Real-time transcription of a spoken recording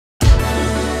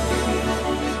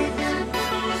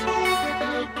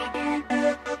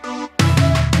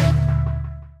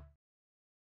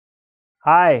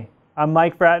Hi, I'm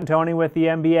Mike Fratantoni with the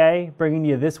MBA, bringing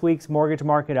you this week's mortgage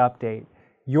market update,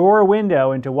 your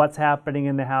window into what's happening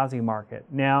in the housing market.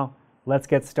 Now, let's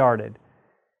get started.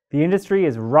 The industry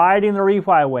is riding the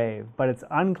refi wave, but it's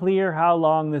unclear how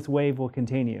long this wave will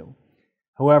continue.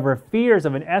 However, fears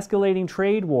of an escalating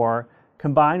trade war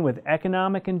combined with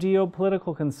economic and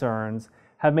geopolitical concerns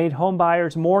have made home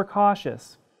buyers more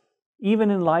cautious,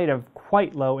 even in light of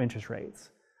quite low interest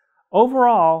rates.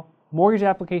 Overall, mortgage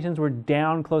applications were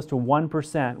down close to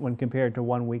 1% when compared to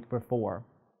 1 week before.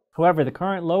 However, the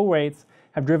current low rates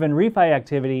have driven refi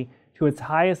activity to its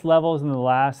highest levels in the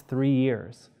last 3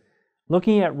 years.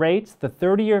 Looking at rates, the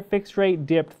 30-year fixed rate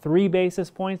dipped 3 basis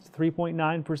points to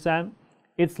 3.9%,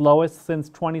 its lowest since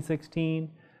 2016,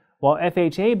 while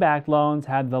FHA-backed loans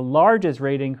had the largest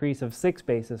rate increase of 6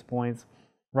 basis points,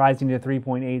 rising to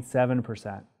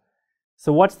 3.87%.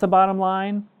 So what's the bottom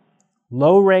line?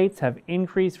 Low rates have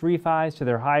increased refis to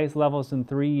their highest levels in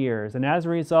 3 years, and as a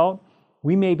result,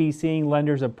 we may be seeing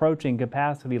lenders approaching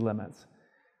capacity limits.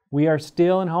 We are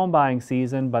still in home buying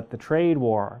season, but the trade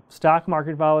war, stock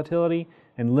market volatility,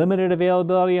 and limited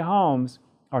availability of homes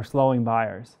are slowing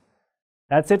buyers.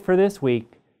 That's it for this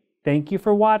week. Thank you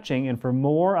for watching, and for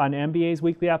more on MBA's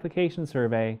weekly application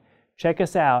survey, check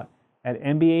us out at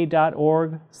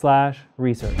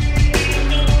mba.org/research.